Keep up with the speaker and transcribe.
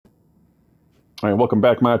All right, welcome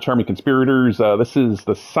back, my charming conspirators. This is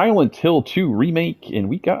the Silent Hill 2 remake, and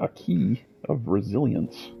we got a key of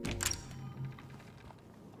resilience.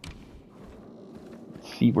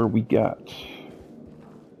 Let's see where we got.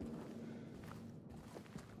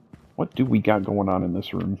 What do we got going on in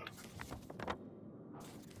this room?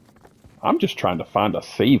 I'm just trying to find a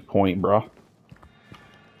save point, bruh.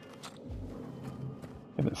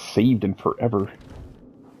 Haven't saved in forever.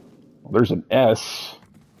 Well, there's an S.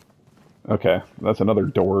 Okay, that's another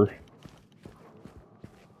door.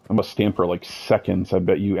 That must stand for like seconds, I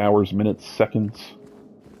bet you. Hours, minutes, seconds.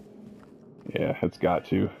 Yeah, it's got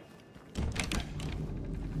to.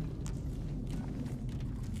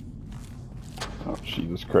 Oh,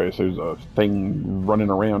 Jesus Christ, there's a thing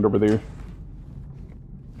running around over there.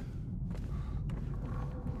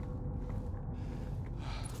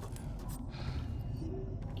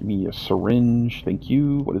 Give me a syringe, thank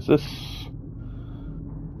you. What is this?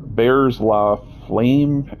 Bears La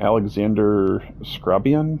Flame, Alexander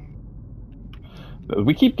Skrabian.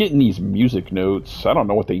 We keep getting these music notes. I don't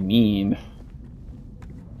know what they mean.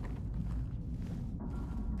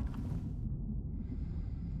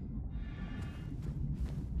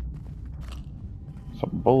 Some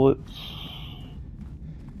bullets.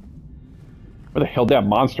 Where the hell did that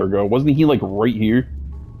monster go? Wasn't he like right here?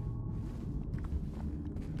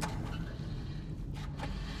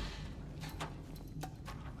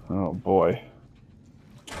 Oh boy.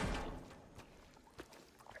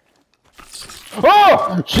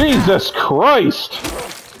 Oh! Jesus Christ!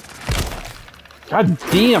 God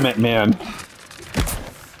damn it, man.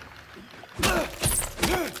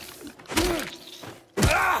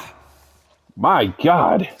 My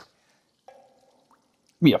God. Give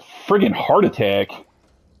me a friggin' heart attack.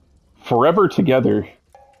 Forever together.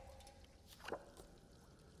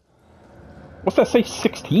 What's that say,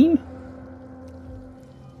 16?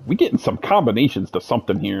 We getting some combinations to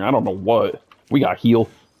something here. I don't know what. We got heal.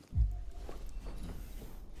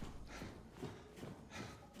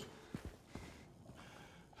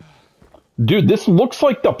 Dude, this looks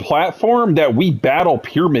like the platform that we battle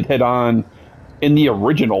Pyramid Head on in the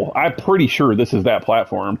original. I'm pretty sure this is that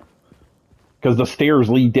platform. Because the stairs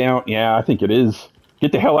lead down. Yeah, I think it is.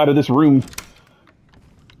 Get the hell out of this room.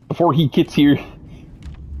 Before he gets here.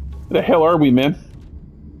 Where the hell are we, man?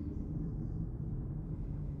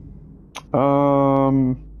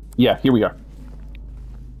 Yeah, here we are.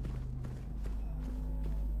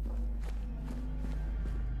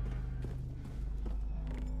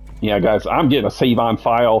 Yeah, guys, I'm getting a save on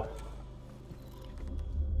file.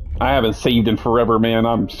 I haven't saved in forever, man.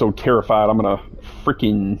 I'm so terrified. I'm gonna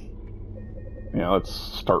freaking... Yeah, let's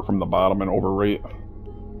start from the bottom and overrate.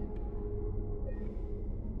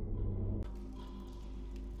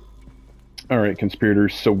 Alright,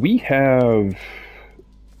 conspirators. So we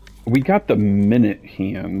got the minute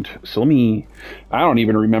hand. So let me... I don't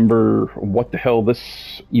even remember what the hell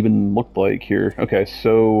this even looked like here. Okay,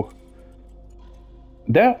 so...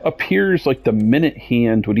 That appears like the minute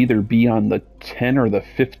hand would either be on the 10 or the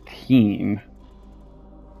 15.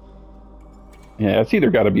 Yeah, it's either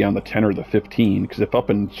got to be on the 10 or the 15, because if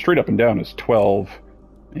straight up and down is 12.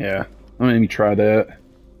 Yeah, let me try that.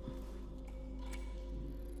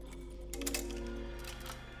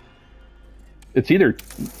 It's either...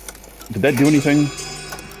 Did that do anything?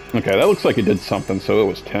 Okay, that looks like it did something, so it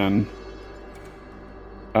was 10.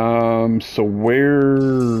 So where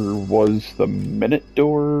was the minute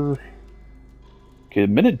door? Okay, the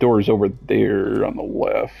minute door is over there on the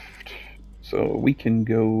left. So we can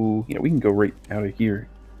go... Yeah, we can go right out of here.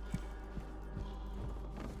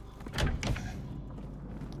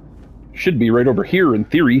 Should be right over here in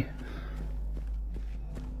theory.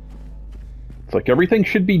 It's like everything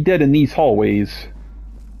should be dead in these hallways.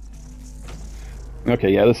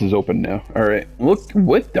 Okay, yeah, this is open now. Alright, look,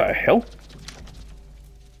 what the hell?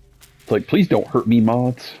 It's like, please don't hurt me,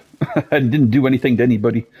 mods. I didn't do anything to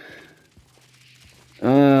anybody.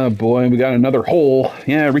 Boy, we got another hole.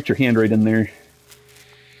 Yeah, reach your hand right in there.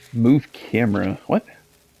 Move camera. What?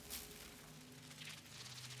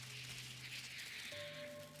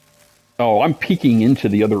 Oh, I'm peeking into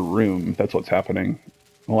the other room. That's what's happening.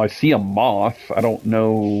 Well, I see a moth. I don't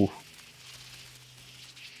know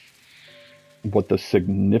what the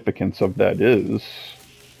significance of that is.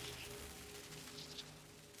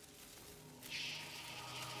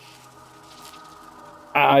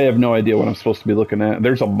 I have no idea what I'm supposed to be looking at.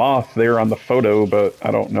 There's a moth there on the photo, but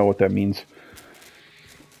I don't know what that means.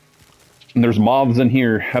 And there's moths in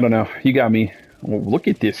here. I don't know. You got me. Well, look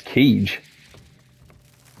at this cage.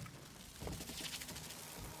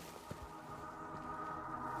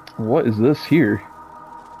 What is this here?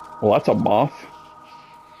 Well, that's a moth.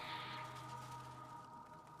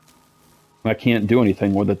 I can't do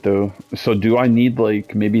anything with it though. So do I need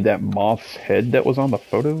like maybe that moth's head that was on the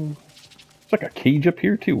photo? It's like a cage up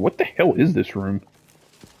here too. What the hell is this room?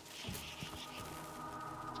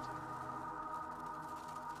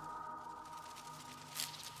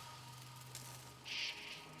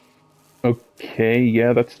 Okay,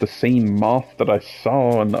 yeah, that's the same moth that I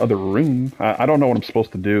saw in the other room. I don't know what I'm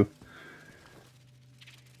supposed to do.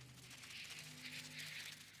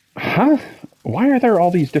 Huh? Why are there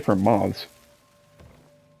all these different moths?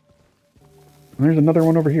 And there's another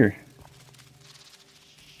one over here.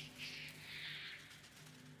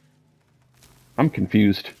 I'm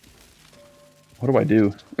confused. What do I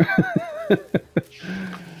do?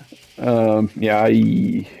 Yeah,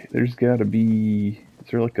 there's gotta be... Is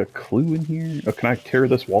there like a clue in here? Oh, can I tear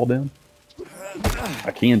this wall down?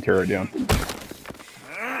 I can tear it down.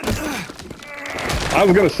 I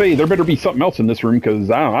was gonna say, there better be something else in this room, because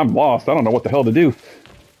I'm lost. I don't know what the hell to do.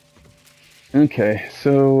 Okay,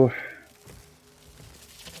 so...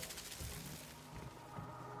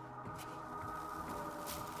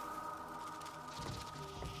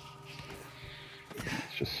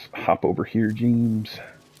 Let's just hop over here, James.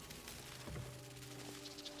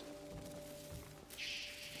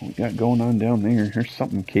 What we got going on down there? There's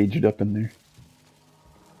something caged up in there.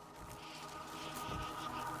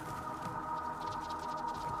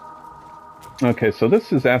 Okay, so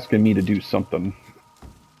this is asking me to do something.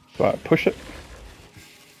 So I push it.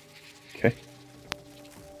 Okay.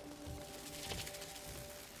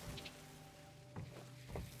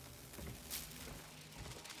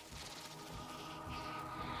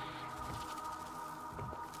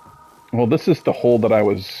 Well, this is the hole that I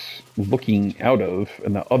was looking out of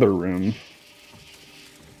in the other room.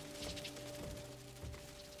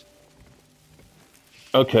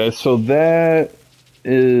 Okay, so that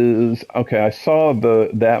is... Okay, I saw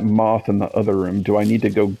that moth in the other room. Do I need to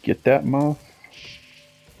go get that moth?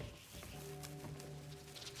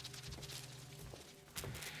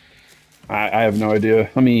 I have no idea.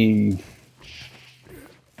 Let me...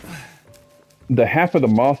 The half of the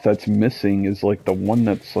moth that's missing is like the one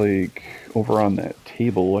that's like over on that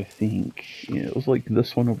table, I think. Yeah, it was like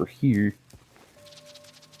this one over here.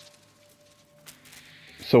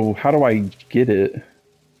 So how do I get it?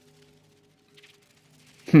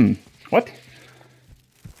 What?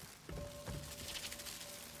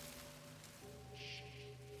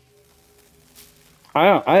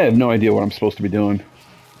 I have no idea what I'm supposed to be doing.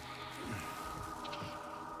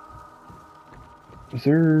 Is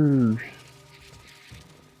there...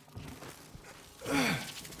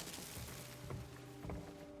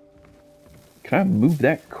 Can I move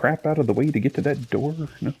that crap out of the way to get to that door?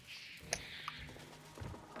 No.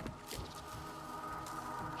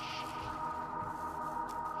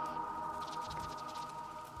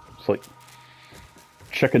 It's like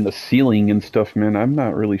checking the ceiling and stuff, man. I'm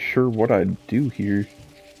not really sure what I'd do here.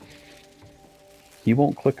 He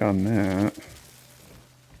won't click on that.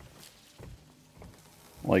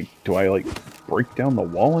 Like, do I, like, break down the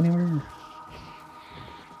wall anywhere?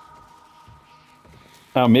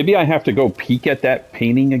 Maybe I have to go peek at that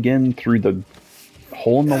painting again through the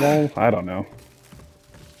hole in the wall? I don't know.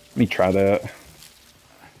 Let me try that.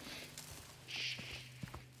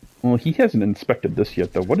 Well, he hasn't inspected this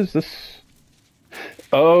yet, though. What is this?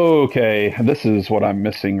 Okay, this is what I'm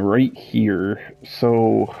missing right here.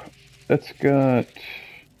 So, that's got...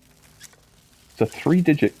 It's a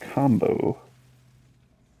 3-digit combo.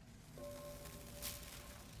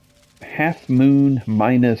 Half moon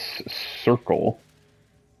minus circle.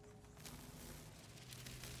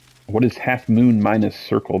 What does half moon minus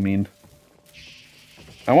circle mean?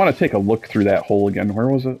 I want to take a look through that hole again. Where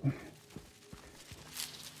was it?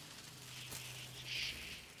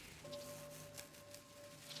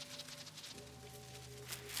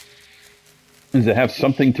 Does it have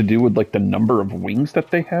something to do with like the number of wings that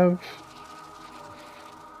they have?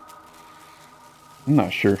 I'm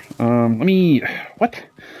not sure. Let me... What?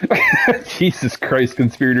 Jesus Christ,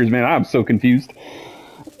 conspirators, man. I'm so confused.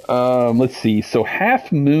 Let's see. So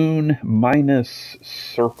half moon minus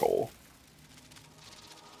circle.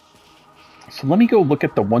 So let me go look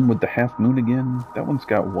at the one with the half moon again. That one's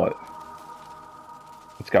got what?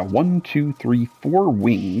 It's got 1, 2, 3, 4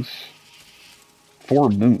 wings. 4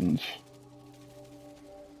 moons.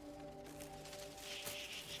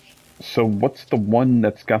 So what's the one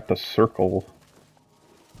that's got the circle?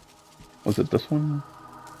 Was it this one?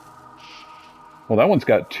 Well, that one's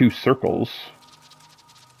got 2 circles.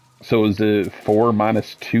 So is it 4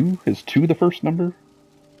 minus 2? Is 2 the first number?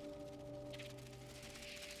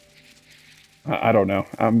 I don't know.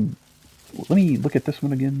 Let me look at this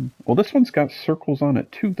one again. Well, this one's got circles on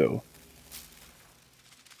it too, though.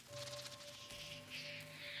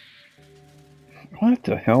 What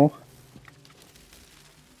the hell?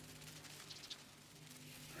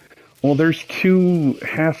 Well, there's 2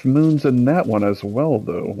 half moons in that one as well,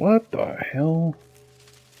 though. What the hell?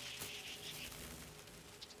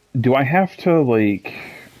 Do I have to, like,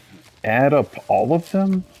 add up all of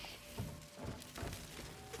them?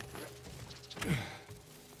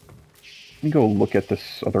 Let me go look at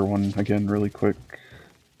this other one again really quick.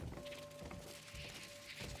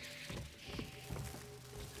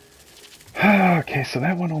 Okay, so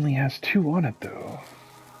that one only has 2 on it, though.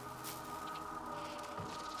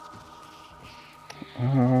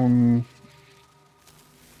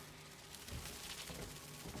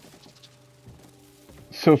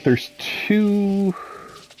 So if there's 2...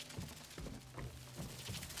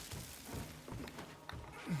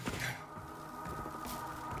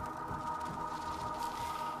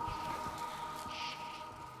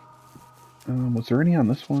 was there any on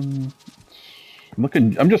this one?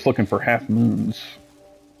 I'm just looking for half moons.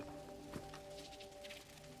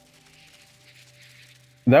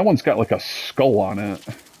 That one's got like a skull on it.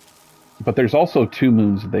 But there's also 2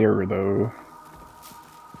 moons there, though.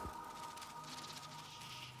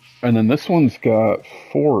 And then this one's got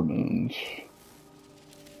 4 moons.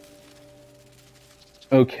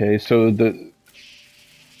 Okay, so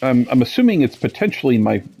I'm assuming it's potentially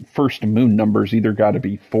my first moon numbers either got to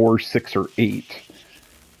be 4, 6, or 8.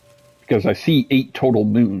 Because I see 8 total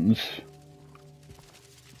moons.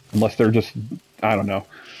 Unless they're just, I don't know.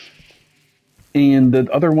 And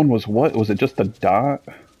the other one was what? Was it just the dot?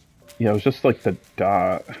 Yeah, it was just like the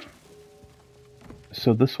dot.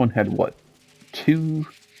 So this one had what? 2? So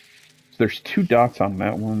there's 2 dots on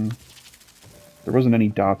that one. There wasn't any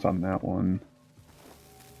dots on that one.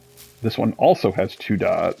 This one also has 2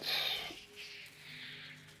 dots.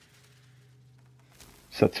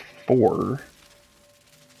 So that's 4.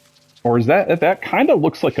 Or is that kind of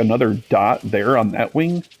looks like another dot there on that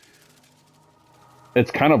wing? It's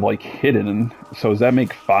kind of like hidden. So does that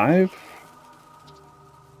make 5?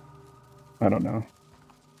 I don't know.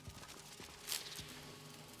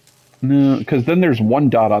 No, because then there's 1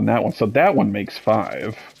 dot on that one. So that one makes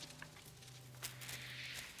 5.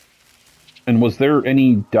 And was there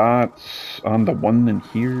any dots on the one in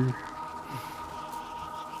here?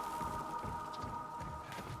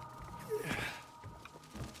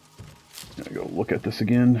 I'm gonna go look at this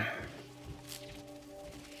again.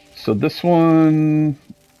 So this one,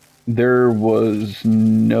 there was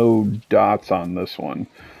no dots on this one.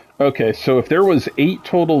 Okay, so if there was 8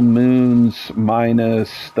 total moons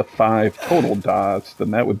minus the 5 total dots,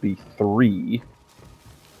 then that would be 3.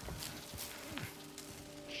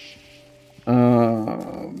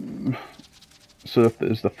 So if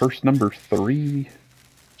is the first number 3?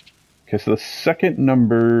 Okay, so the second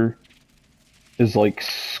number is like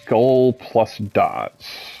skull plus dots.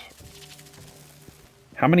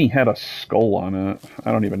 How many had a skull on it?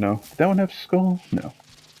 I don't even know. Did that one have skull? No.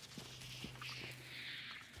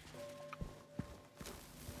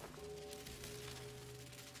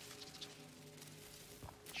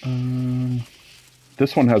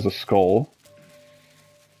 This one has a skull.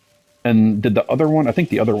 And did the other one? I think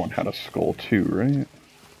the other one had a skull too, right?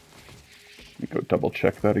 Let me go double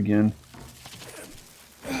check that again.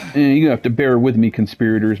 And you're gonna have to bear with me,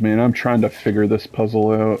 conspirators, man. I'm trying to figure this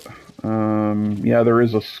puzzle out. Yeah, there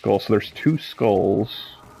is a skull. So there's 2 skulls.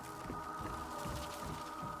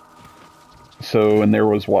 So, and there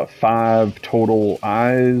was, what, 5 total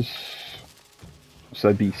eyes? So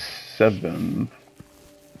that'd be 7.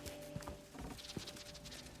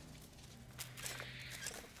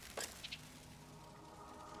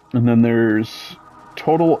 And then there's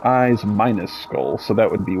total eyes minus skull. So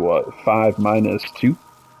that would be, what, 5 minus 2?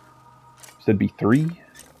 So that'd be 3.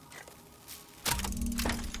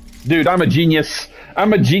 Dude, I'm a genius.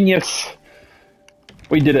 I'm a genius.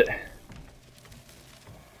 We did it.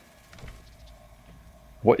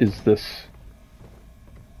 What is this?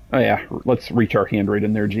 Oh yeah, let's reach our hand right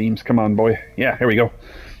in there, James. Come on, boy. Yeah, here we go.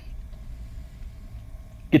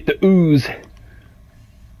 Get the ooze.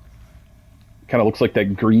 Kind of looks like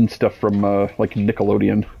that green stuff from, like,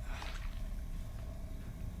 Nickelodeon.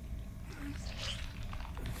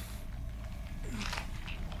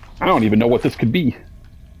 I don't even know what this could be.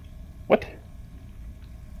 What?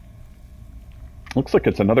 Looks like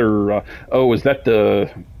it's another, oh, is that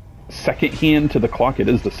the second hand to the clock? It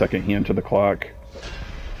is the second hand to the clock.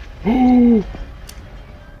 Ooh!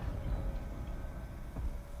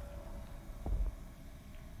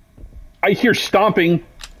 I hear stomping.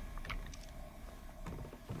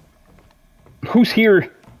 Who's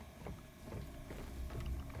here?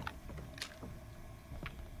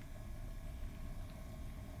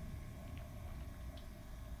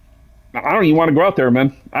 I don't even want to go out there,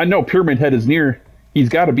 man. I know Pyramid Head is near. He's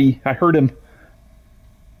got to be. I heard him.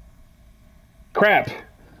 Crap.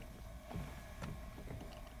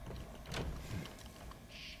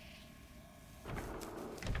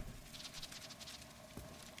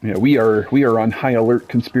 Yeah, we are on high alert,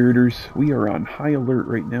 conspirators. We are on high alert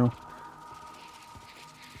right now.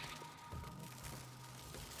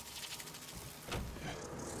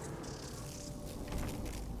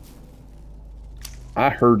 I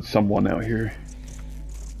heard someone out here.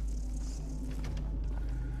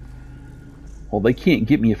 Well, they can't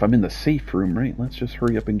get me if I'm in the safe room, right? Let's just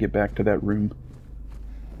hurry up and get back to that room.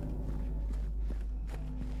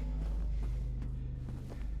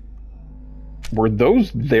 Were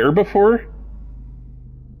those there before?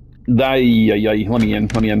 Let me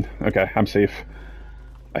in. Okay, I'm safe.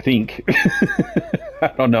 I think.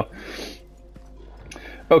 I don't know.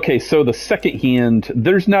 Okay, so the second hand,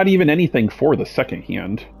 there's not even anything for the second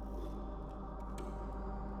hand.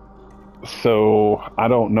 So, I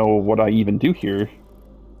don't know what I even do here.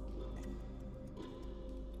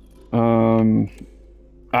 I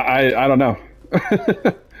don't know.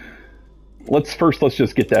 Let's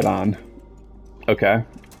just get that on. Okay.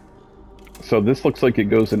 So this looks like it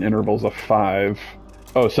goes in intervals of 5.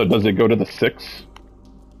 Oh, so does it go to the 6?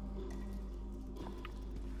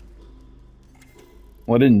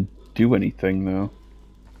 Well, it didn't do anything, though.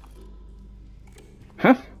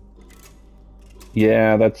 Huh?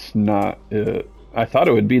 Yeah, that's not it. I thought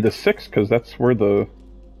it would be the 6, because that's where the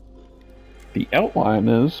outline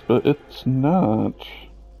is, but it's not.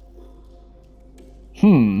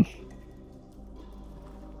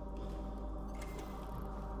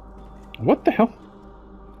 What the hell?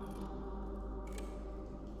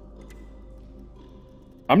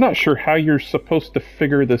 I'm not sure how you're supposed to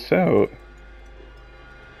figure this out.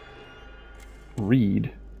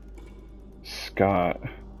 Read. Scott.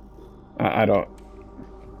 I don't...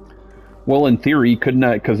 Well, in theory, couldn't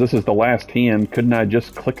I, because this is the last hand, couldn't I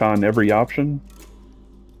just click on every option?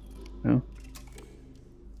 No?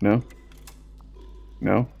 No?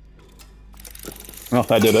 No? Well,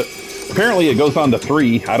 I did it. Apparently it goes on to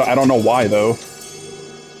 3. I don't know why, though.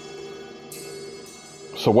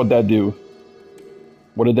 So what'd that do?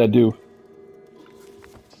 What did that do?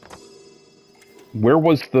 Where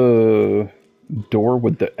was the door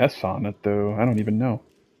with the S on it, though? I don't even know.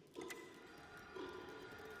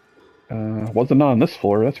 Wasn't on this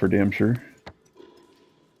floor, that's for damn sure.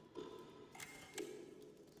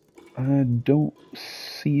 I don't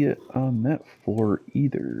see it on that floor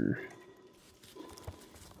either.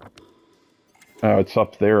 Oh, it's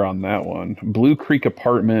up there on that one. Blue Creek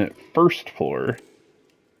Apartment, 1st floor.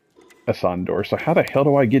 S on door. So how the hell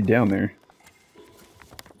do I get down there?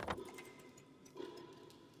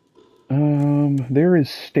 There is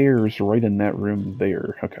stairs right in that room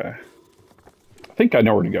there. Okay. I think I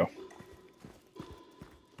know where to go.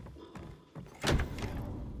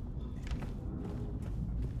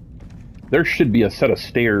 There should be a set of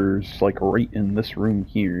stairs, like, right in this room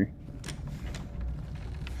here.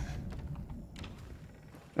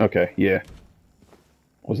 Okay, yeah.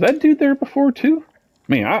 Was that dude there before, too?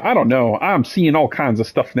 Man, I don't know. I'm seeing all kinds of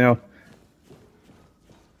stuff now.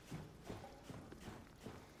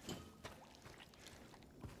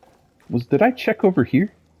 Did I check over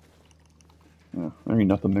here? Oh, there ain't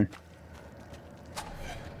nothing there.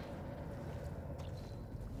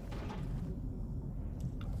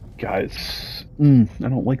 Guys, I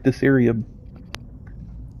don't like this area.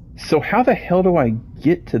 So how the hell do I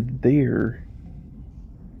get to there?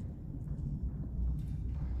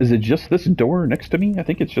 Is it just this door next to me? I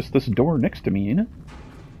think it's just this door next to me, ain't it?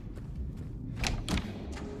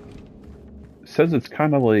 It says it's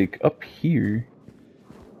kind of like up here.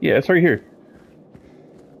 Yeah, it's right here.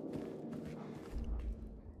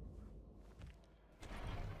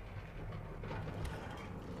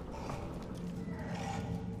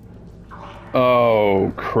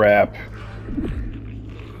 Oh, crap.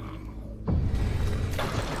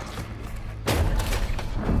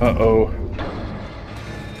 Uh-oh.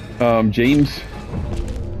 James?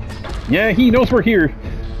 Yeah, he knows we're here.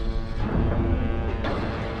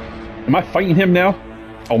 Am I fighting him now?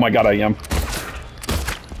 Oh my god, I am.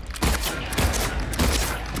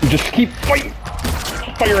 Just keep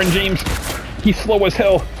firing, James. He's slow as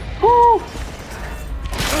hell. Woo!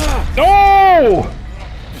 No!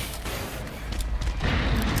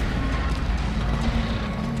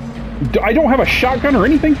 I don't have a shotgun or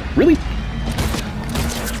anything? Really?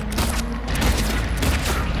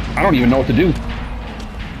 I don't even know what to do.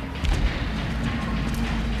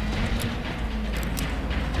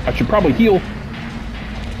 I should probably heal.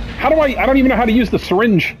 How do I don't even know how to use the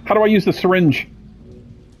syringe. How do I use the syringe?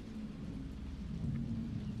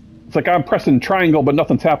 It's like I'm pressing triangle, but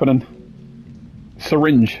nothing's happening.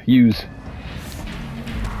 Syringe, use.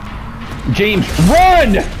 James,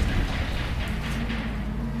 run!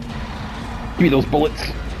 Give me those bullets.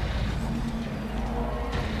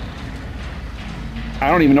 I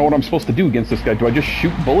don't even know what I'm supposed to do against this guy. Do I just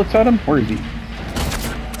shoot bullets at him? Where is he?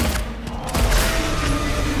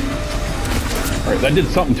 Alright, that did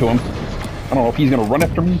something to him. I don't know if he's gonna run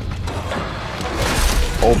after me.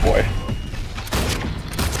 Oh boy.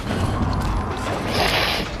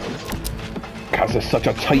 God, this is such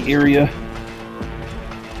a tight area.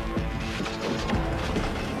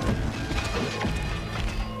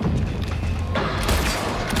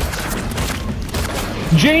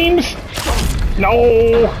 James!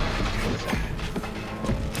 No!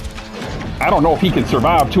 I don't know if he can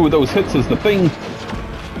survive 2 of those hits is the thing.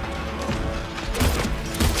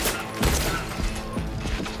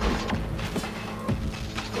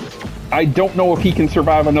 I don't know if he can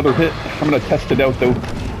survive another hit. I'm gonna test it out though.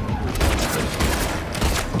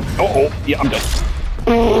 Uh-oh, yeah, I'm dead.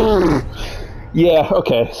 Yeah,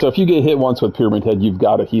 okay, so if you get hit once with Pyramid Head, you've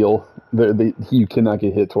got to heal. You cannot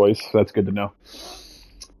get hit twice. That's good to know.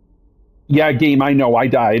 Yeah, game, I know, I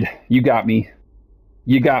died. You got me.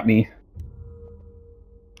 You got me.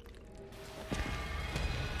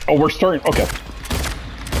 Oh, we're starting, okay.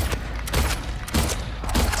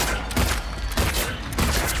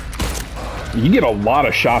 You get a lot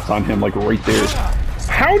of shots on him, like, right there.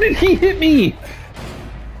 How did he hit me?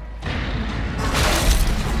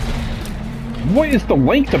 What is the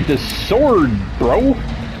length of this sword, bro?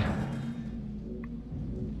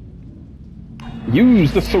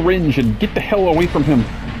 Use the syringe and get the hell away from him.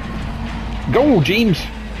 Go, James!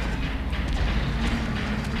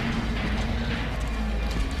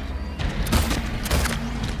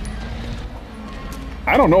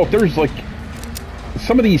 I don't know if there's, like...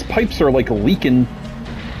 Some of these pipes are, like, leaking.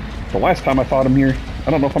 The last time I fought him here.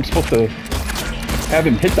 I don't know if I'm supposed to have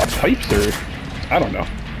him hit the pipes, or... I don't know.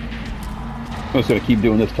 I'm just gonna keep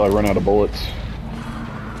doing this till I run out of bullets.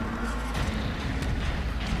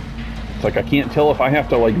 It's like I can't tell if I have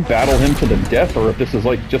to like battle him to the death or if this is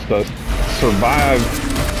like just a survive.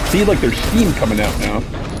 See, like there's steam coming out now.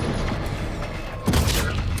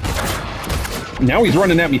 Now he's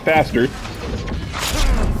running at me faster.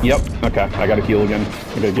 Yep, okay, I gotta heal again.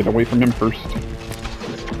 I gotta get away from him first.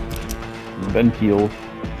 Then heal.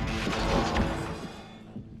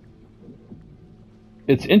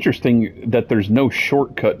 It's interesting that there's no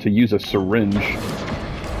shortcut to use a syringe.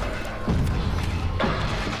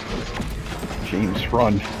 James,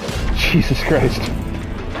 run. Jesus Christ.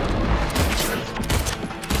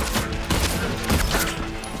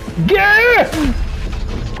 Yeah!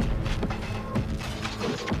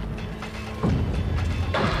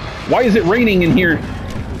 Why is it raining in here?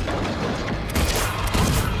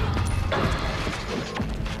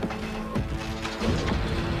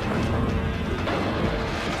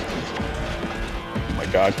 Oh my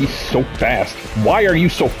God, he's so fast. Why are you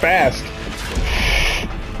so fast?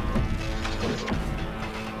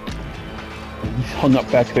 He's hung up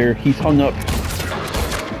back there. He's hung up.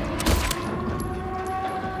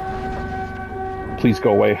 Please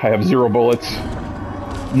go away. I have 0 bullets.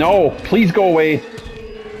 No, please go away.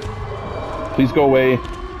 Please go away.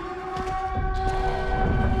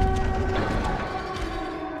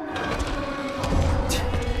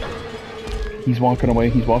 He's walking away.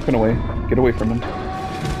 He's walking away. Get away from him.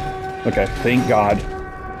 Okay, thank God.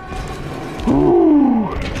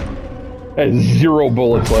 Ooh. I have 0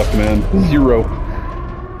 bullets left, man. 0.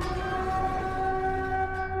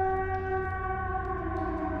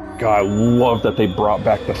 God, I love that they brought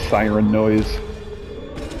back the siren noise.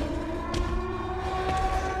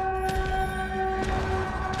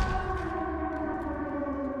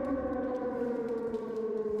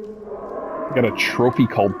 I got a trophy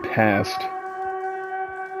called Past.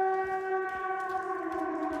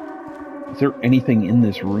 Is there anything in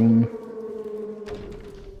this room?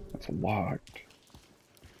 That's locked.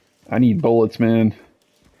 I need bullets, man.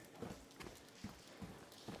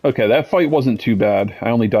 Okay, that fight wasn't too bad. I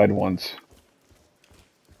only died once.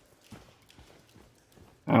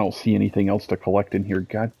 I don't see anything else to collect in here.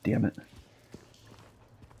 God damn it.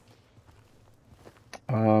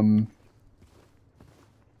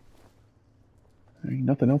 There ain't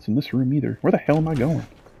nothing else in this room either. Where the hell am I going?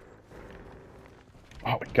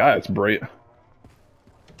 Oh my God, it's bright.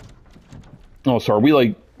 Oh, so are we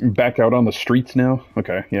like back out on the streets now?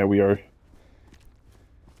 Okay, yeah, we are.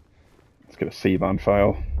 Let's get a save on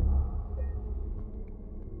file.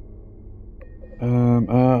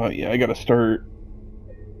 Yeah, I gotta start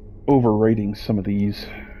overwriting some of these.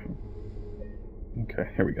 Okay,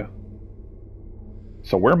 here we go.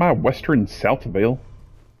 So where am I? Western Southvale?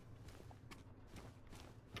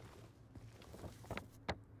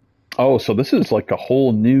 Oh, so this is like a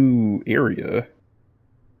whole new area.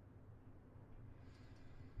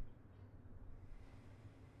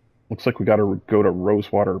 Looks like we gotta go to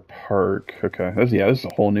Rosewater Park. Okay, this is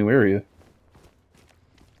a whole new area.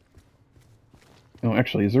 Oh,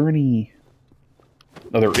 actually, is there any...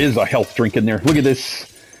 Oh, there is a health drink in there. Look at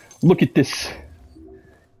this. Look at this.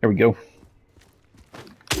 There we go.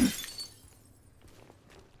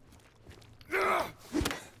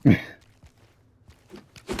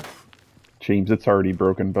 James, it's already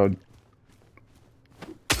broken, bud.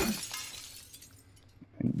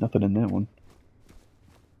 Ain't nothing in that one.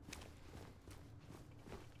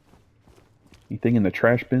 Anything in the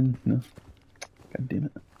trash bin? No. God damn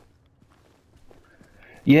it.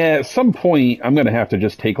 Yeah, at some point, I'm going to have to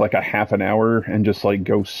just take like a half an hour and just like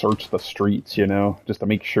go search the streets, you know? Just to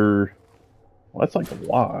make sure... Well, that's like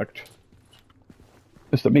locked.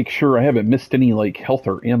 Just to make sure I haven't missed any like health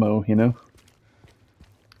or ammo, you know?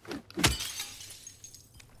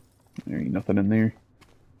 There ain't nothing in there.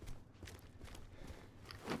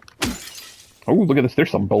 Oh, look at this. There's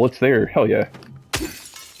some bullets there. Hell yeah.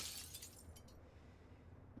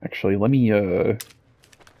 Actually, let me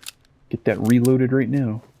get that reloaded right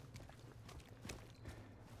now.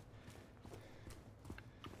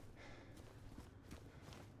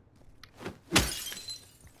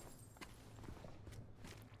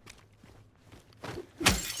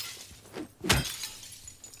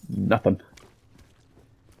 Nothing.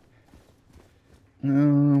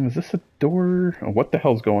 Is this a door? Oh, what the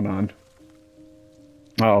hell's going on?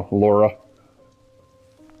 Oh, Laura.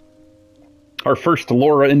 Our first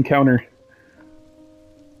Laura encounter.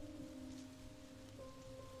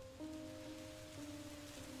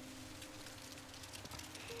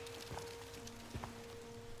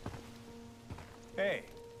 Hey.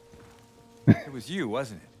 It was you,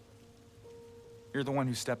 wasn't it? You're the one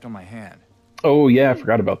who stepped on my hand. Oh, yeah, I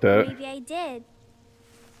forgot about that. Maybe I did.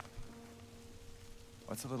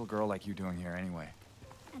 What's a little girl like you doing here anyway?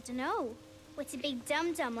 I don't know. What's a big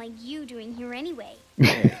dum-dum like you doing here anyway?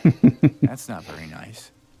 Hey, that's not very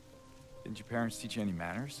nice. Didn't your parents teach you any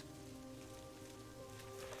manners?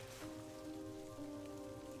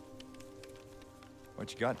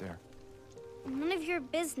 What you got there? None of your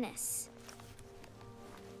business.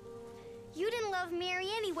 You didn't love Mary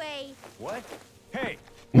anyway. What? Hey,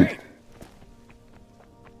 wait!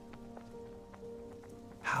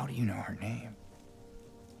 How do you know her name?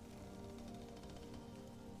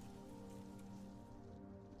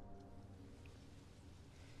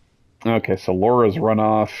 Okay, so Laura's run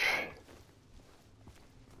off.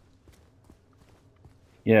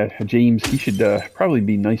 Yeah, James, he should probably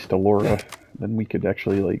be nice to Laura. Then we could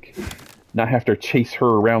actually, like, not have to chase her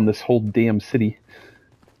around this whole damn city.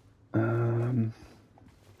 But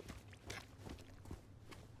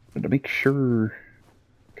to make sure...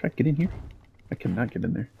 Can I get in here? I cannot get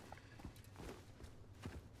in there.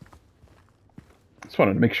 Just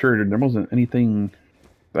wanted to make sure there wasn't anything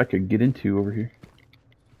that I could get into over here.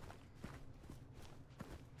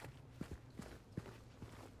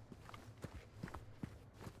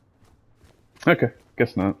 Okay,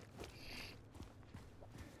 guess not.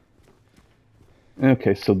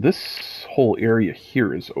 Okay, so this whole area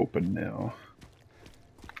here is open now.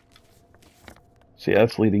 So yeah,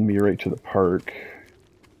 that's leading me right to the park.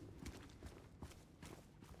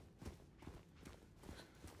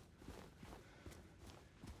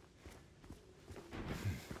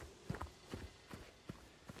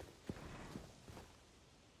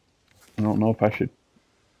 I don't know if I should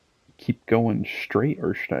keep going straight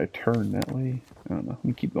or should I turn that way? I don't know. Let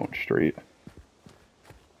me keep going straight.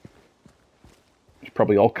 There's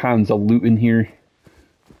probably all kinds of loot in here.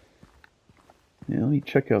 Yeah, let me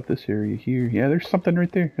check out this area here. Yeah, there's something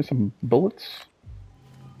right there. There's some bullets.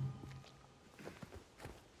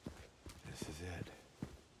 This is it.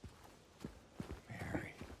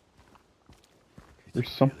 Mary. There's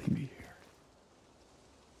something. Really be here?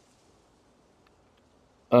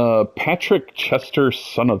 Patrick Chester,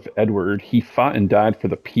 son of Edward, he fought and died for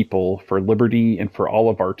the people, for liberty, and for all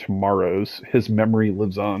of our tomorrows. His memory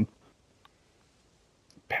lives on.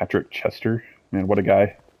 Patrick Chester? Man, what a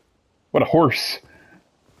guy. What a horse.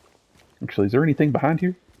 Actually, is there anything behind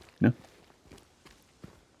here? No.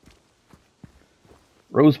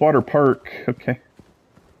 Rosewater Park. Okay.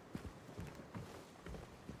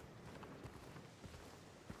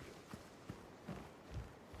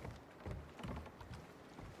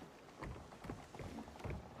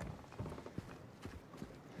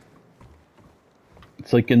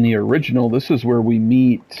 It's like in the original, this is where we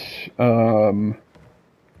meet,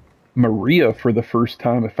 Maria for the first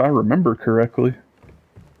time, if I remember correctly.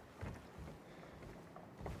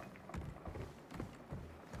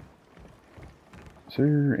 Is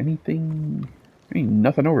there anything? Ain't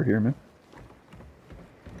nothing over here, man.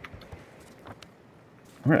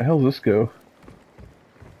 Where the hell does this go?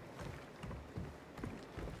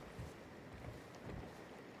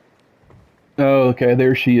 Oh, okay,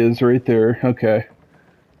 there she is, right there. Okay.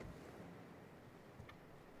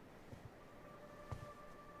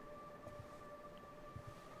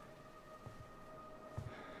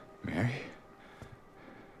 Mary?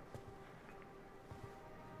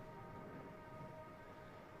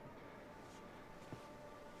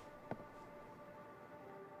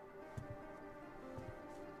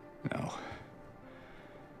 No.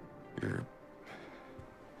 You're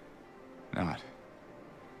not.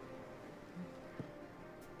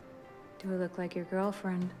 Do I look like your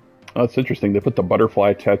girlfriend? Oh, that's interesting. They put the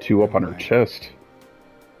butterfly tattoo up on her chest.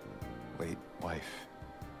 Late wife.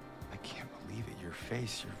 I can't believe it. Your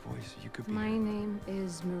face, your voice, you could be... My name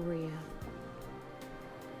is Maria.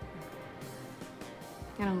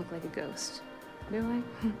 I don't look like a ghost, do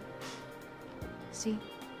I? See?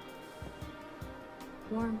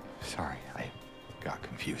 Warm. Sorry, I got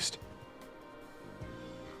confused.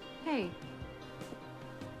 Hey.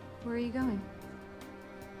 Where are you going?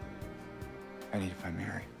 I need to find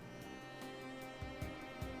Mary.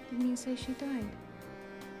 Didn't you say she died?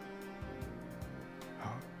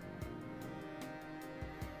 Oh.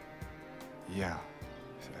 Yeah.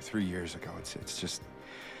 3 years ago. It's just...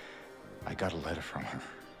 I got a letter from her.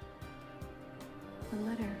 A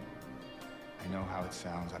letter? I know how it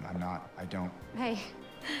sounds. I'm not... I don't... Hey.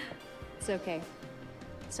 It's okay.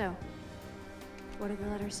 So, what did the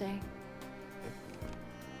letter say?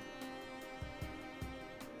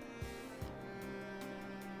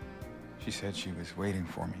 She said she was waiting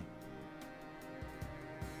for me.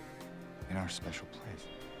 In our special place.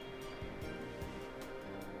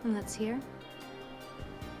 And that's here?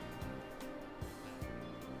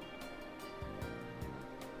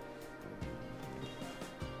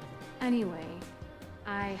 Anyway,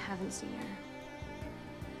 I haven't seen her.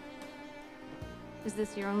 Is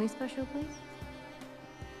this your only special place?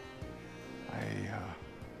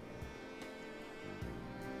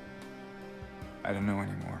 I don't know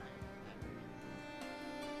anymore.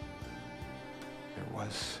 There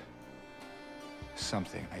was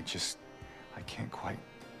something. I can't quite...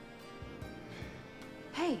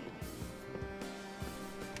 Hey!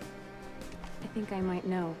 I think I might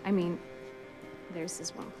know. I mean, there's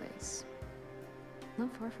this one place.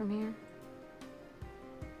 Not far from here.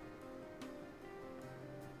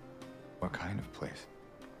 What kind of place?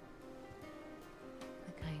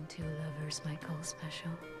 The kind two lovers might call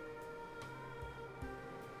special.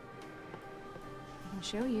 I can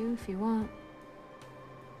show you if you want.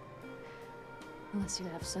 Unless you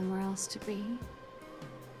have somewhere else to be.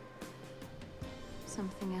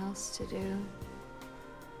 Something else to do.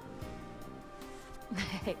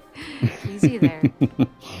 Hey, easy there.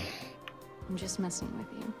 I'm just messing with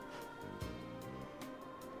you.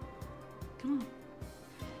 Come on.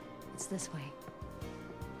 It's this way.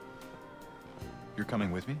 You're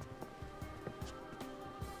coming with me?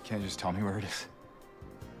 Can't you just tell me where it is?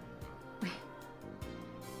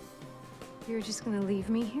 You're just gonna leave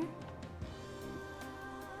me here?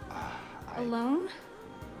 Alone?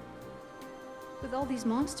 With all these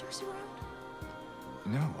monsters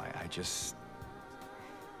around? No, I just...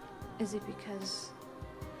 Is it because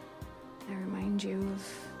I remind you of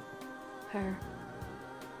her?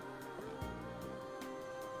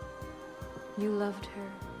 You loved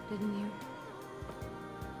her, didn't you?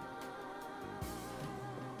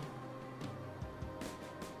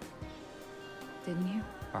 Didn't you?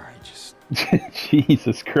 All right, just...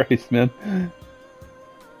 Jesus Christ, man.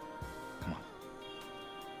 Come on.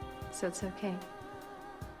 So it's okay.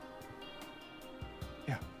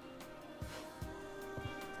 Yeah.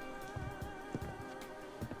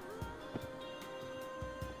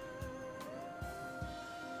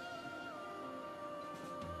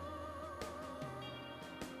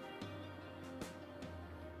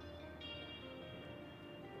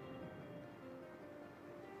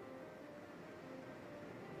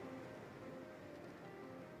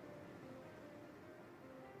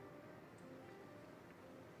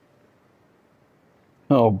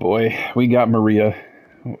 Oh boy, we got Maria.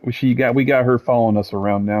 We got her following us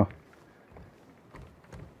around now.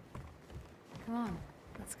 Come on,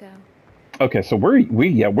 let's go. Okay, so where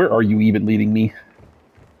are you even leading me?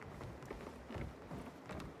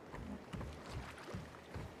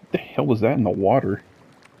 What the hell was that in the water?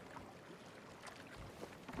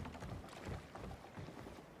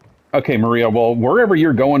 Okay, Maria, well, wherever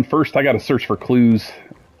you're going first, I gotta search for clues.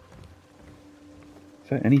 Is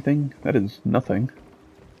that anything? That is nothing.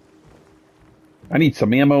 I need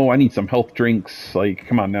some ammo, I need some health drinks, like,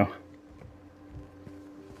 come on now.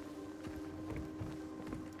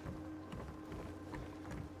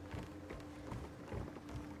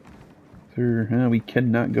 Sir, we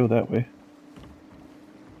cannot go that way.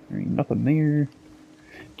 There ain't nothing there.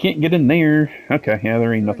 Can't get in there. Okay, yeah,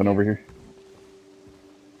 there ain't nothing over here.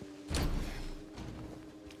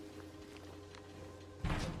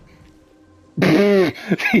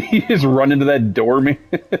 He just run into that door, man.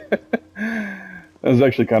 That was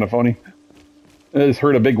actually kind of funny. I just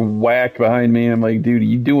heard a big whack behind me. I'm like, dude,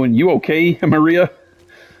 you okay, Maria?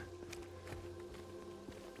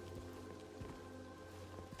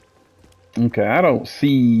 Okay, I don't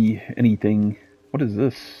see anything. What is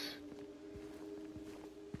this?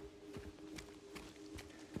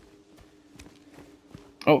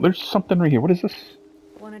 Oh, there's something right here. What is this?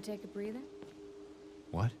 Want to take a breather?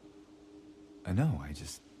 What? No, I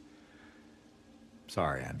just...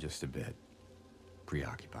 Sorry, I'm just a bit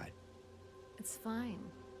preoccupied. It's fine.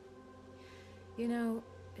 You know,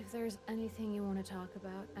 if there's anything you want to talk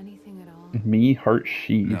about, anything at all... Me, heart,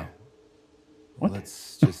 she. No. What?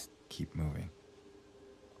 Let's just keep moving.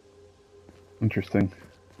 Interesting.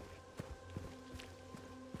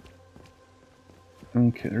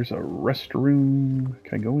 Okay, there's a restroom.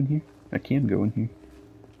 Can I go in here? I can go in here.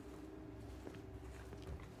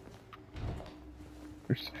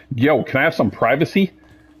 Yo, can I have some privacy?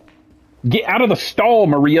 Get out of the stall,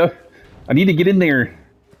 Maria. I need to get in there.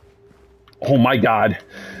 Oh my god.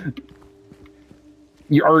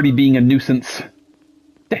 You're already being a nuisance.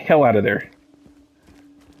 Get the hell out of there.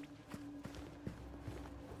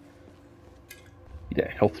 Need a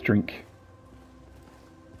health drink.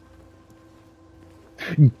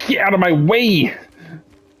 Get out of my way!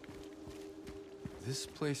 This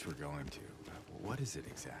place we're going to, what is it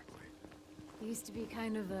exactly? It used to be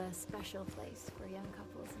kind of a special place for young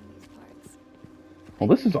couples in these parts. Well,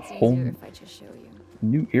 this is a whole If I just show you.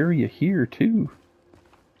 new area here, too.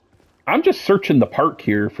 I'm just searching the park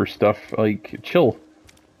here for stuff, like, chill.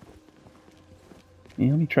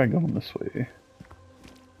 Yeah, let me try going this way.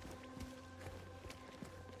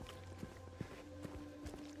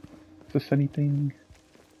 Is this anything?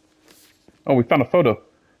 Oh, we found a photo.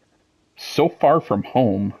 So far from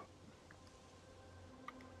home.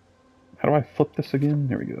 How do I flip this again?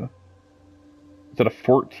 There we go. Is that a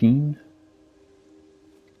 14?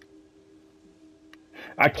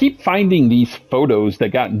 I keep finding these photos that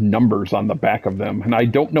got numbers on the back of them, and I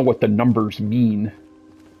don't know what the numbers mean.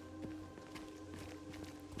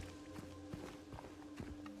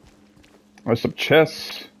 There's some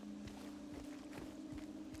chests.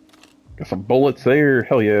 Got some bullets there.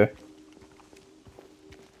 Hell yeah.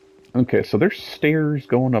 Okay, so there's stairs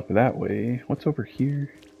going up that way. What's over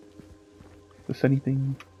here? Is this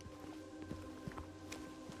anything?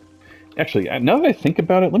 Actually, now that I think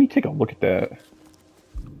about it, let me take a look at that.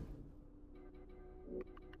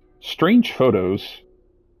 Strange photos.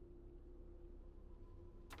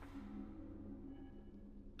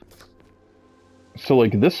 So,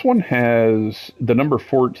 like, this one has the number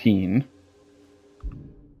 14.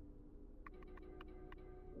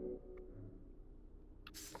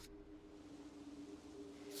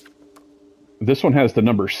 This one has the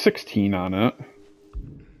number 16 on it.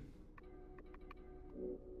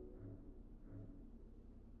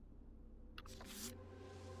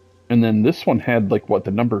 And then this one had, like, what,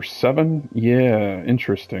 the number 7? Yeah,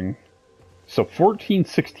 interesting. So 14,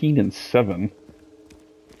 16, and 7.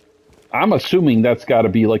 I'm assuming that's got to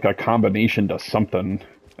be, like, a combination to something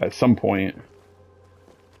at some point.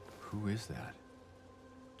 Who is that?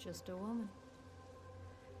 Just a woman.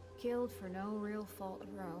 Killed for no real fault of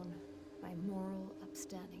her own by moral,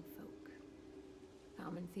 upstanding folk.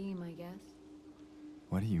 Common theme, I guess.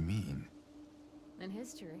 What do you mean? In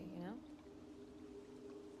history, you know?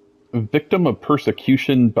 A victim of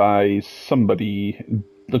persecution by somebody.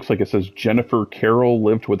 Looks like it says Jennifer Carroll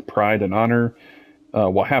lived with pride and honor.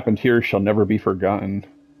 What happened here shall never be forgotten.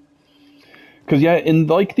 Because, yeah, in,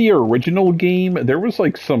 like, the original game, there was,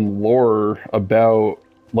 like, some lore about,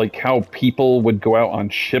 like, how people would go out on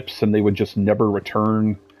ships and they would just never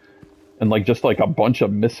return. And, like, just, like, a bunch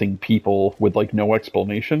of missing people with, like, no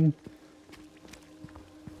explanation.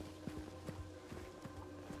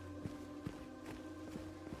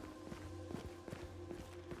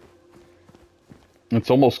 It's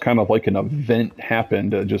almost kind of like an event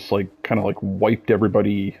happened that just, like, kind of, like, wiped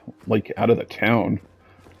everybody, like, out of the town.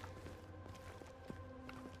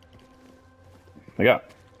 I got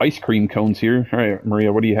ice cream cones here. All right,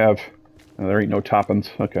 Maria, what do you have? Oh, there ain't no toppings.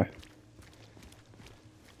 Okay.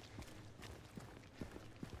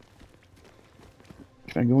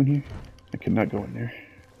 Can I go in here? I cannot go in there.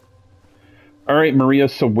 Alright, Maria,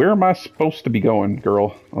 so where am I supposed to be going,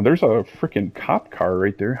 girl? Oh, there's a freaking cop car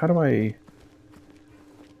right there. How the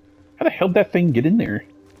hell did that thing get in there?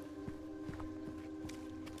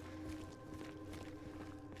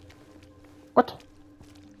 What?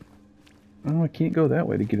 Oh, I can't go that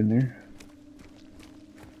way to get in there.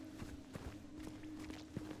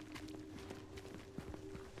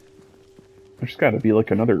 There's got to be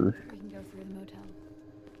like another... We can go through the motel.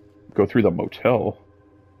 Go through the motel?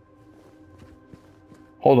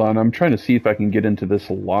 Hold on, I'm trying to see if I can get into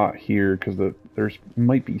this lot here, because there's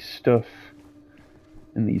might be stuff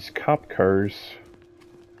in these cop cars.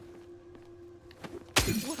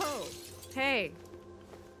 Whoa! Hey!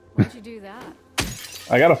 Why'd you do that?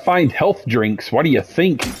 I gotta find health drinks. What do you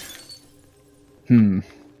think?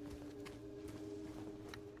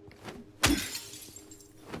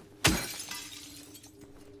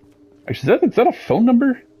 Is that a phone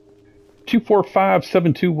number?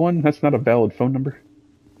 245-721? That's not a valid phone number.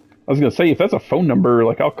 I was gonna say, if that's a phone number,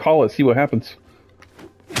 like, I'll call it, see what happens.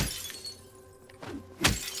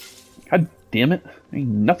 God damn it. Ain't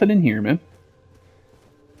nothing in here, man.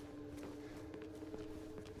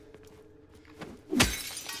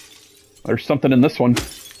 There's something in this one.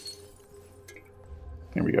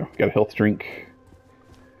 There we go. Got a health drink.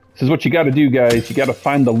 This is what you gotta do, guys. You gotta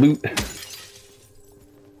find the loot. You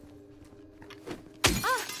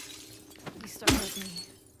startled me.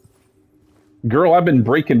 Girl, I've been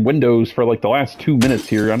breaking windows for like the last 2 minutes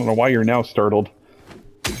here. I don't know why you're now startled.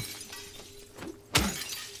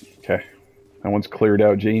 Okay. That one's cleared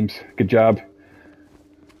out, James. Good job.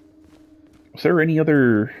 Was there any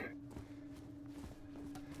other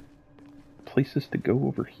places to go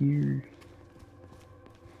over here?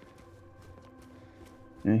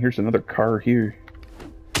 And here's another car here.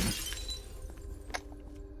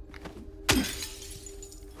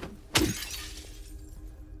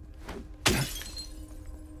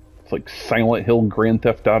 It's like Silent Hill Grand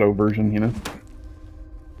Theft Auto version, you know?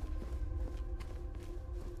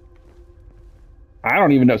 I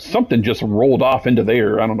don't even know. Something just rolled off into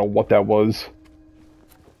there. I don't know what that was.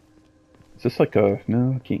 Is this like a...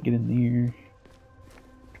 No, I can't get in there.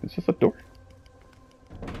 Is this a door?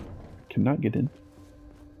 Cannot get in.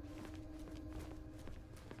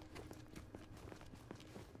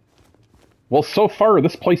 Well, so far,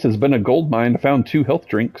 this place has been a gold mine. I found 2 health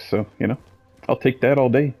drinks, so, you know, I'll take that all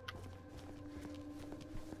day.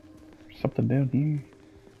 Something down here.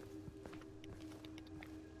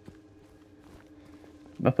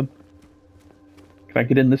 Nothing. Can I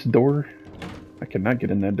get in this door? I cannot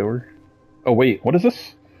get in that door. Oh, wait, what is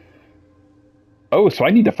this? Oh, so I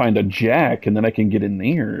need to find a jack, and then I can get in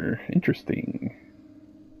there. Interesting.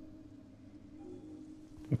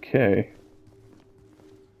 Okay.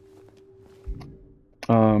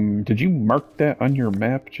 Did you mark that on your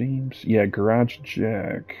map, James? Yeah, garage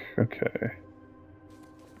jack. Okay.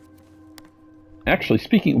 Actually,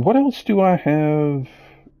 speaking, what else do I have?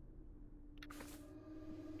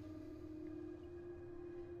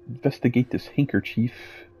 Investigate this handkerchief.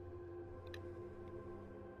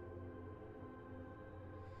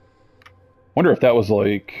 Wonder if that was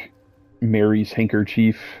like Mary's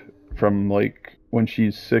handkerchief from like when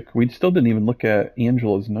she's sick. We still didn't even look at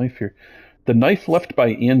Angela's knife here. The knife left by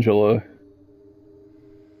Angela.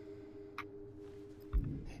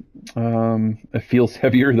 It feels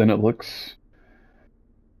heavier than it looks.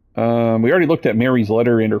 We already looked at Mary's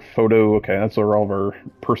letter and her photo. Okay, that's all of our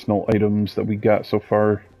personal items that we got so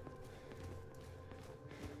far.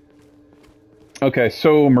 Okay,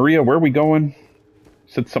 so Maria, where are we going?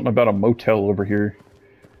 Said something about a motel over here.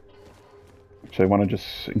 So I want to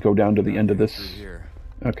just go down to the end of this.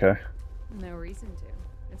 Okay. No reason to.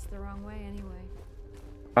 It's the wrong way anyway.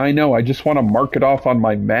 I know, I just want to mark it off on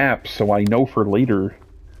my map so I know for later.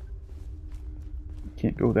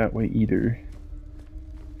 Can't go that way either.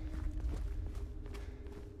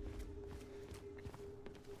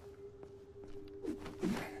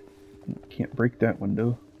 Can't break that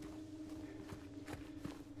window.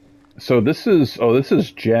 So this is, oh, this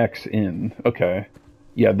is Jack's Inn. Okay.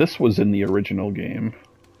 Yeah, this was in the original game.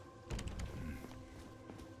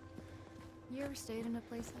 You ever stayed in a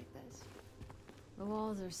place like this? The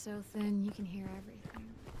walls are so thin you can hear everything.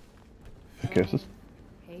 Okay, is this...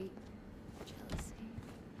 Hate,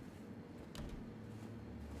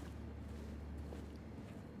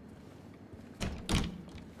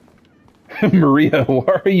 jealousy. Maria,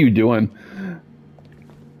 what are you doing?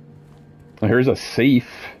 Here's a safe.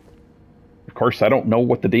 Of course, I don't know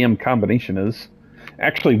what the damn combination is.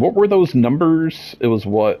 Actually, what were those numbers? It was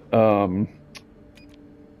what?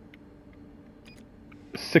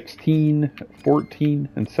 16, 14,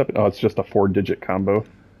 and 7. Oh, it's just a 4-digit combo.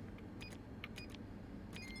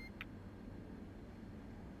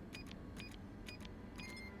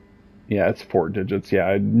 Yeah, it's 4 digits. Yeah,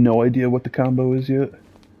 I had no idea what the combo is yet.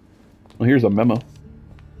 Well, here's a memo.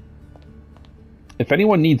 If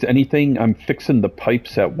anyone needs anything, I'm fixing the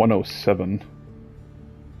pipes at 107.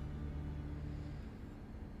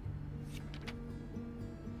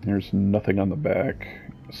 There's nothing on the back.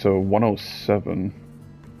 So 107.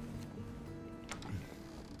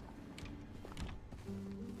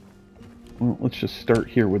 Well, let's just start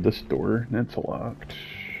here with this door. That's locked.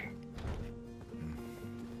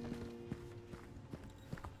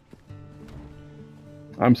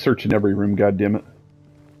 I'm searching every room, goddammit.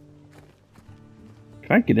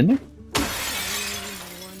 Can I get in there?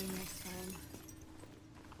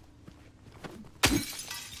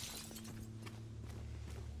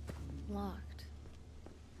 Locked.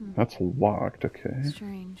 That's locked, okay.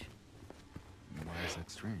 Strange. Why is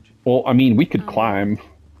that strange? Well, I mean, we could climb.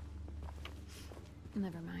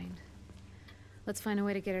 Never mind. Let's find a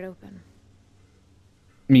way to get it open.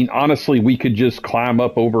 I mean, honestly, we could just climb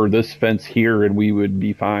up over this fence here and we would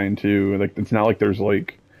be fine, too. Like, it's not like there's,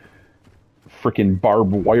 like, freaking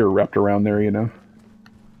barbed wire wrapped around there, you know?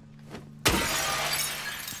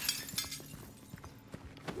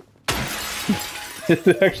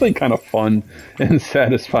 It's actually kind of fun and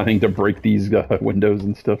satisfying to break these windows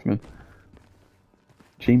and stuff, man.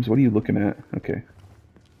 James, what are you looking at? Okay.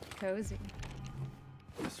 Cozy.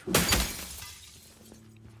 This room.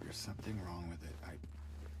 There's something wrong with it.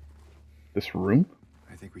 This room?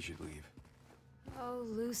 I think we should leave. Oh,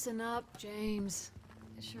 loosen up, James.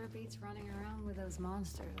 It sure beats running around with those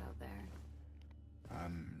monsters out there.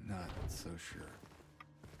 I'm not so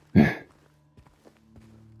sure.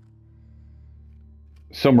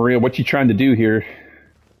 So, Maria, what you trying to do here?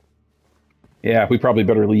 Yeah, we probably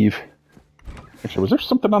better leave. Actually, was there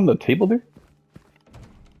something on the table there?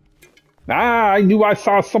 Ah, I knew I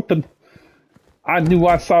saw something. I knew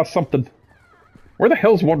I saw something. Where the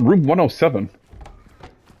hell's room 107? Is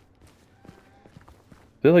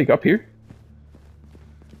it like up here?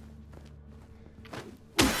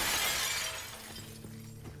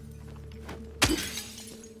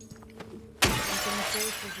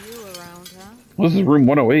 Well, this is room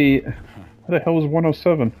 108. Where the hell is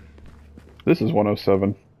 107? This is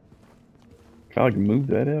 107. Can I like move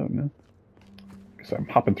that out? No. Guess I'm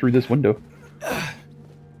hopping through this window.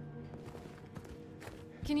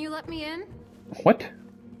 Can you let me in? What?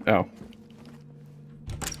 Oh.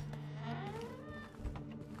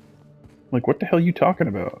 Like, what the hell are you talking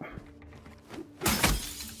about?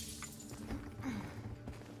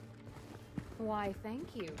 Why,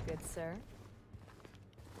 thank you, good sir.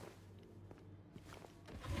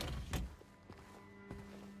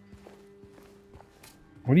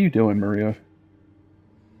 What are you doing, Maria?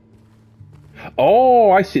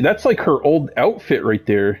 Oh, I see. That's like her old outfit right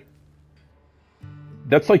there.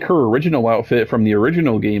 That's like her original outfit from the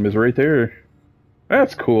original game is right there.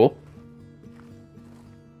 That's cool.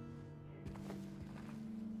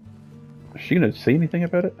 Is she gonna say anything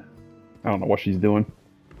about it? I don't know what she's doing.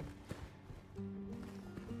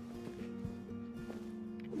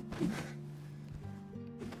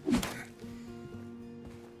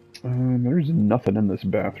 There's nothing in this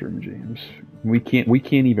bathroom, James. We can't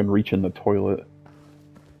even reach in the toilet.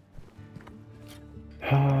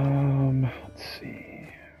 Let's see.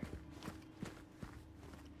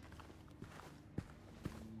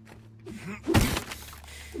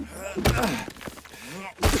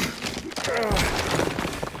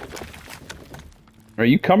 Are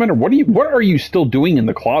you coming, or what are you still doing in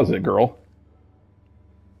the closet, girl?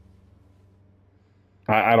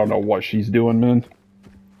 I don't know what she's doing, man.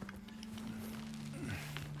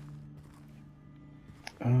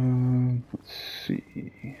 Let's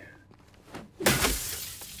see.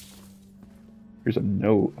 Here's a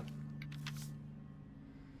note.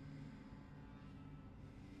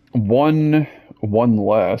 1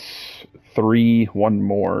 less, 3 1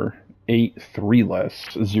 more, 8 3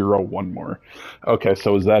 less, 0 1 more. Okay,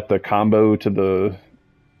 so is that the combo to the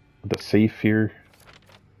safe here?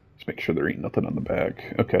 Let's make sure there ain't nothing on the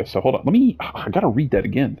back. Okay, so hold on. I gotta read that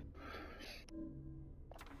again.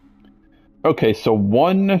 Okay, so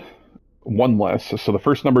 1 less. So the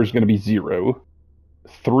first number is going to be 0.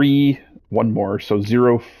 3 1 more. So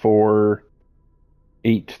 0 4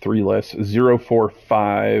 8 3 less. 0 4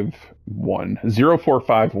 5 1. 0 4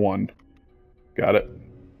 5 1. Got it.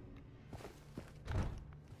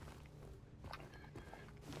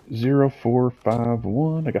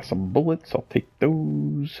 0451. I got some bullets. I'll take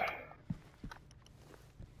those.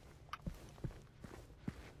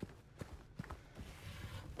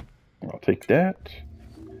 I'll take that.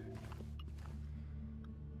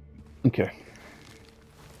 Okay.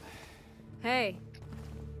 Hey,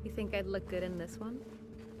 you think I'd look good in this one?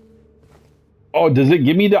 Oh, does it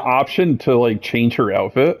give me the option to, like, change her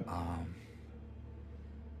outfit?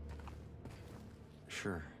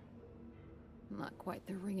 Sure. Not quite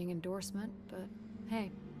the ringing endorsement, but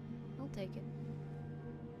hey, I'll take it.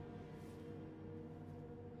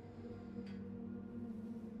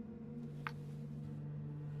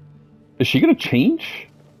 Is she gonna change?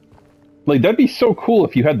 Like, that'd be so cool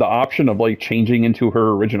if you had the option of, like, changing into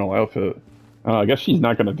her original outfit. I guess she's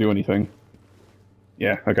not gonna do anything.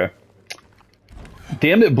 Yeah, okay.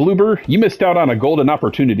 Damn it, Bloober. You missed out on a golden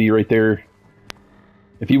opportunity right there.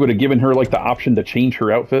 If you would have given her, like, the option to change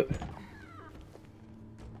her outfit.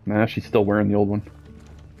 Nah, she's still wearing the old one.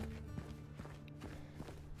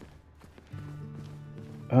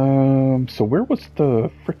 So where was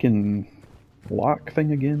the frickin' lock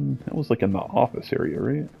thing again? That was, like, in the office area,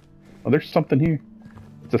 right? Oh, there's something here.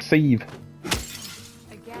 It's a save.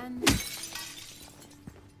 Again?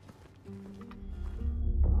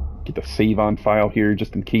 Get the save on file here,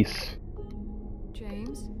 just in case.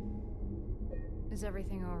 James? Is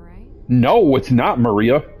everything alright? No, it's not,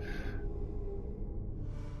 Maria.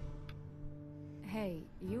 Hey,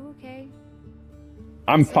 you okay?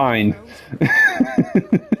 I'm fine.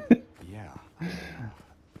 Yeah.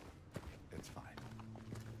 It's fine.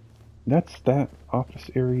 That's that office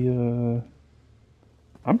area.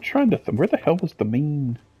 I'm trying to where the hell was the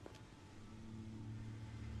main...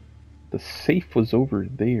 The safe was over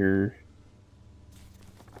there.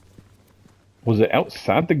 Was it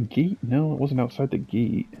outside the gate? No, it wasn't outside the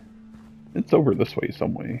gate. It's over this way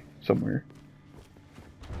somewhere.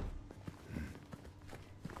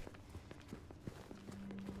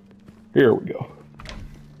 Here we go.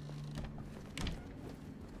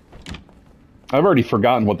 I've already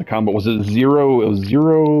forgotten what the combo was. It 0. It was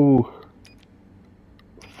 0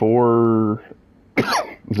 4.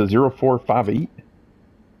 Was it 0458?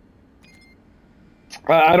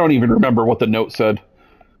 I don't even remember what the note said.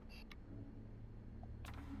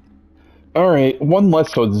 All right, one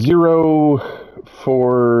less. So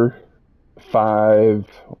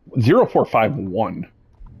 0451.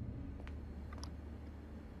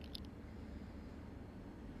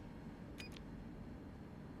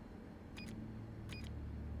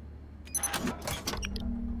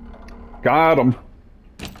 Got him.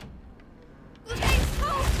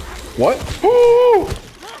 What? Ooh!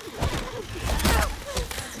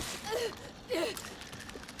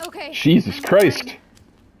 Okay. Jesus Christ.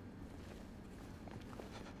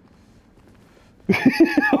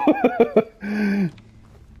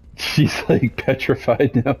 She's like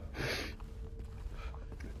petrified now.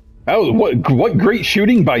 Oh, what great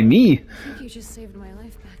shooting by me. I think you just saved my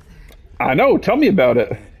life back there. I know, tell me about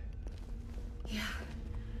it. Yeah.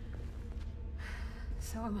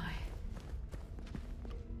 So am I.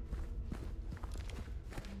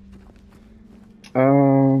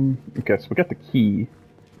 Okay, so we got the key.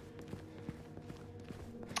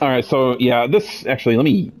 Alright, so yeah, this actually, let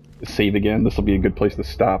me save again. This will be a good place to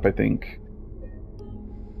stop, I think.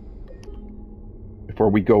 Before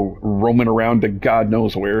we go roaming around to God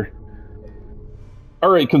knows where.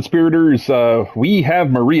 Alright, conspirators, we have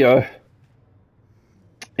Maria.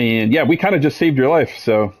 And yeah, we kind of just saved your life,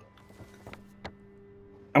 so...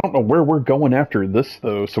 I don't know where we're going after this,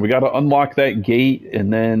 though. So we got to unlock that gate,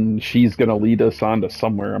 and then she's going to lead us on to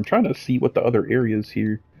somewhere. I'm trying to see what the other areas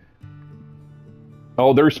here.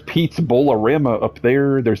 Oh, there's Pete's Bolorama up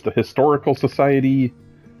there. There's the Historical Society.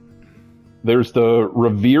 There's the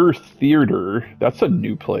Revere Theater. That's a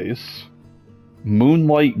new place.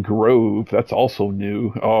 Moonlight Grove. That's also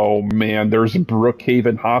new. Oh, man. There's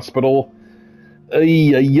Brookhaven Hospital.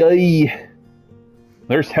 Ay, ay, ay.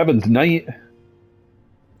 There's Heaven's Night.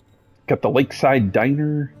 Got the Lakeside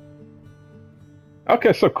Diner.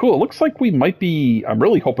 Okay, so cool. It looks like we might be... I'm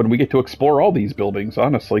really hoping we get to explore all these buildings,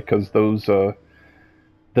 honestly, because those... the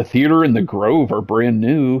theater and the Grove are brand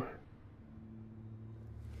new.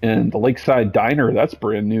 And the Lakeside Diner, that's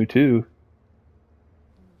brand new, too.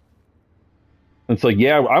 It's like,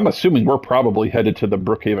 yeah, I'm assuming we're probably headed to the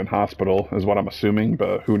Brookhaven Hospital, is what I'm assuming,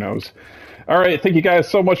 but who knows. All right, thank you guys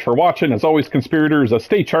so much for watching. As always, conspirators,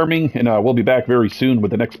 stay charming, and we'll be back very soon with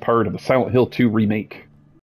the next part of the Silent Hill 2 remake.